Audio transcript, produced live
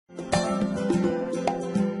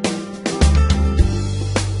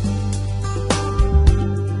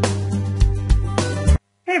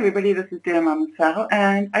everybody, this is DearMamaSal,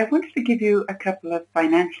 and I wanted to give you a couple of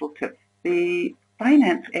financial tips. The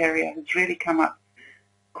finance area has really come up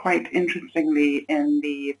quite interestingly in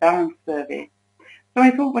the balance survey. So I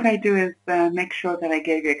thought what I'd do is make sure that I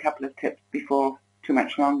gave you a couple of tips before too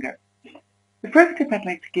much longer. The first tip I'd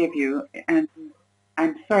like to give you, and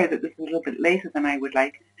I'm sorry that this is a little bit later than I would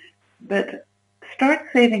like, but start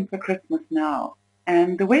saving for Christmas now.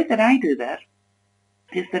 And the way that I do that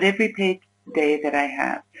is that every payday that I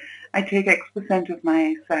have, I take X% of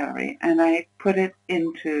my salary and I put it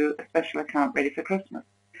into a special account ready for Christmas.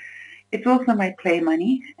 It's also my play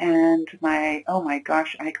money and my, oh my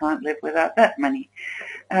gosh, I can't live without that money.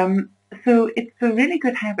 So it's a really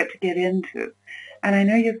good habit to get into. And I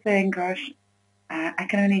know you're saying, gosh, I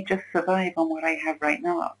can only just survive on what I have right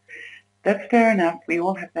now. That's fair enough. We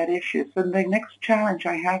all have that issue. So the next challenge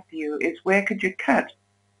I have for you is, where could you cut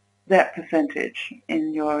that percentage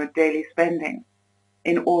in your daily spending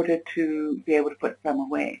in order to be able to put some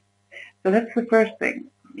away? So that's the first thing.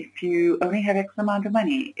 If you only have X amount of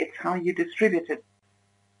money, it's how you distribute it.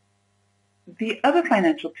 The other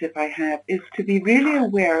financial tip I have is to be really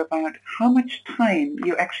aware about how much time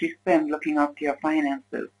you actually spend looking after your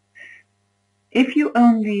finances. If you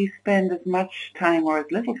only spend as much time or as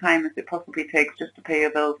little time as it possibly takes just to pay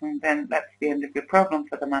your bills, and then that's the end of your problem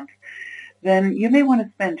for the month, then you may want to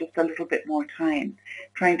spend just a little bit more time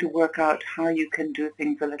trying to work out how you can do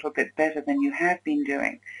things a little bit better than you have been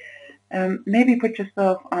doing. Maybe put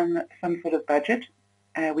yourself on some sort of budget.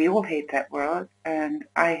 We all hate that word, and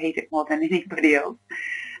I hate it more than anybody else.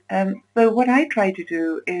 So what I try to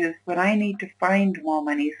do is, when I need to find more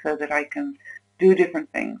money so that I can do different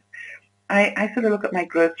things, I sort of look at my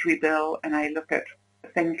grocery bill and I look at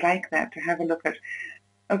things like that to have a look at,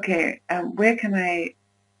 okay, where can I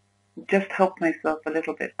just help myself a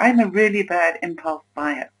little bit? I'm a really bad impulse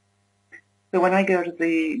buyer. So when I go to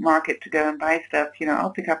the market to go and buy stuff,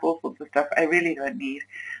 I'll pick up all sorts of stuff I really don't need.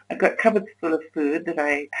 I've got cupboards full of food that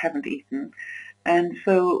I haven't eaten. And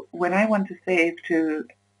so when I want to save to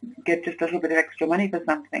get just a little bit of extra money for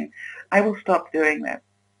something, I will stop doing that.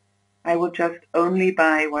 I will just only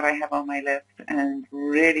buy what I have on my list and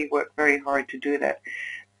really work very hard to do that.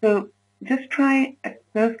 So just try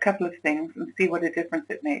those couple of things and see what a difference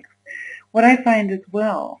it makes. What I find as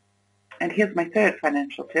well, and here's my third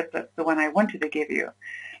financial tip, that's the one I wanted to give you,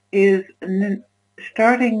 is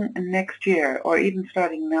starting next year, or even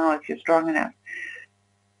starting now if you're strong enough,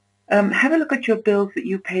 have a look at your bills that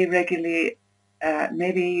you pay regularly.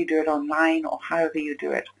 Maybe you do it online or however you do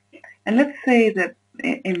it. And let's say that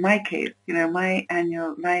in my case,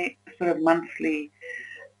 my sort of monthly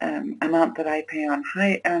amount that I pay on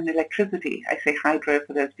electricity, I say hydro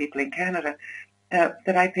for those people in Canada,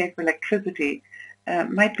 that I pay for electricity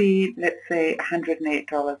might be, let's say,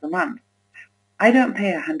 $108 a month. I don't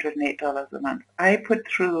pay $108 a month. I put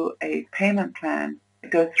through a payment plan that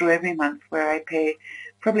goes through every month where I pay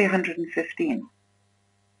probably $115.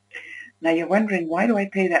 Now you're wondering, why do I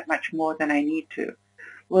pay that much more than I need to?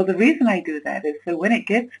 Well, the reason I do that is so when it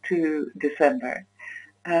gets to December,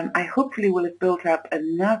 I hopefully will have built up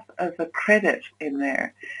enough of a credit in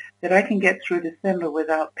there that I can get through December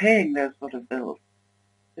without paying those sort of bills.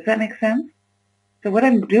 Does that make sense? So what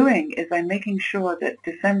I'm doing is I'm making sure that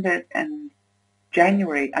December and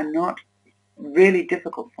January are not really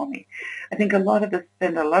difficult for me. I think a lot of us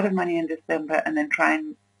spend a lot of money in December and then try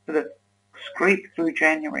and sort of scrape through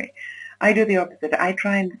January. I do the opposite. I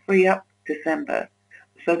try and free up December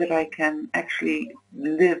so that I can actually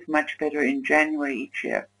live much better in January each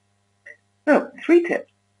year. So, 3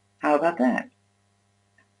 tips. How about that?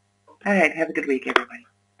 All right, have a good week, everybody.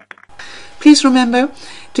 Please remember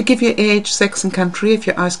to give your age, sex and country if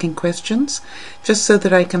you're asking questions, just so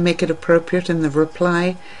that I can make it appropriate in the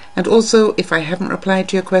reply. And also, if I haven't replied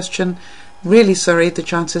to your question, really sorry, the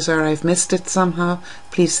chances are I've missed it somehow.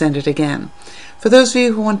 Please send it again. For those of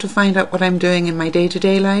you who want to find out what I'm doing in my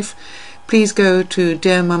day-to-day life, please go to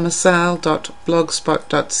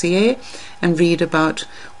dearmamasal.blogspot.ca and read about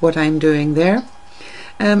what I'm doing there.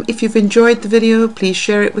 If you've enjoyed the video, please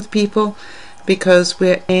share it with people, because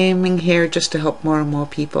we're aiming here just to help more and more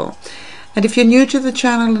people. And if you're new to the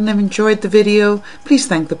channel and have enjoyed the video, please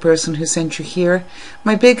thank the person who sent you here.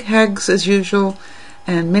 My big hugs as usual,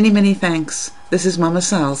 and many, many thanks. This is Mama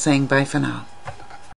Sal saying bye for now.